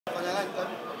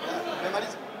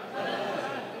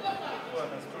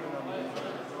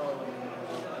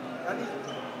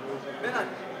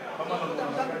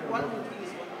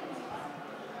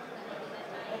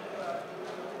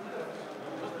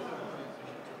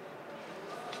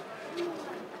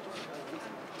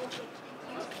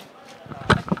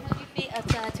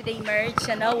Today merge,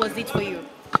 and how was it for you?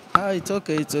 It's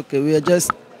okay. It's okay. We are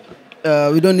just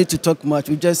we don't need to talk much.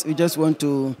 We just want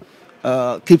to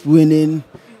keep winning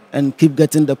and keep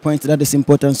getting the points. That is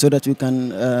important so that we can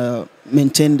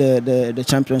maintain the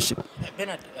championship.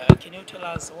 Bernard, can you tell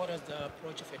us what is the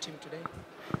approach of your team today?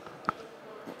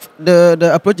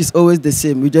 The approach is always the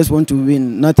same. We just want to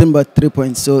win, nothing but 3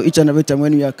 points. So each and every time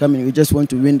when we are coming, we just want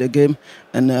to win the game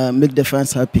and make the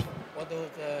fans happy. What are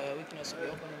the weaknesses of your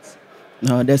opponents?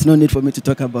 No, there's no need for me to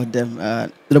talk about them.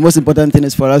 The most important thing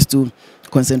is for us to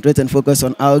concentrate and focus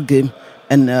on our game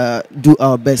and do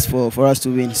our best for us to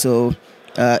win. So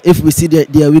if we see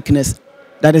their weakness,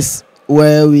 that is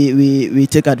where we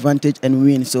take advantage and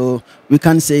win. So we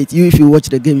can't say it. If you watch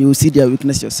the game, you will see their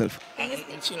weakness yourself.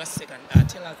 In last second,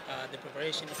 tell us the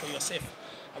preparation for yourself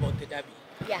about the derby.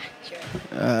 Yeah,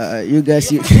 sure. You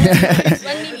guys, no.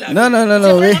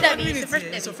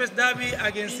 It's the first derby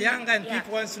against Yanga, and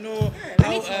people want to know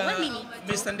how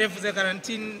Mr. Ndefu is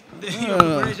quarantine your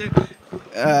preparation.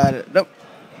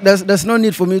 There's no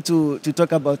need for me to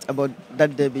talk about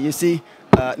that derby. You see,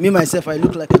 me myself, I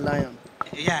look like a lion.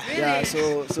 Yeah. Yeah.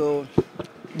 So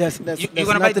there's you're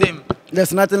gonna bite them.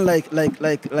 There's nothing like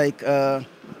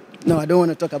no, I don't want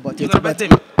to talk about it. You're gonna bite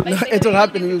them. No, it will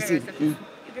happen. You'll see.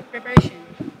 Preparation.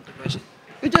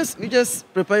 You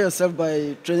just prepare yourself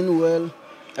by training well,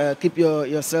 keep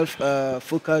yourself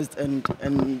focused and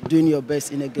doing your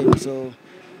best in a game. So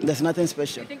there's nothing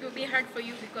special. I think it will be hard for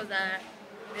you because the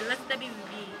last derby will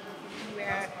be you were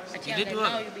a champion and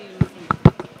now you'll be losing.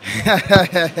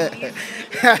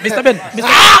 Mr. Ben. Mr.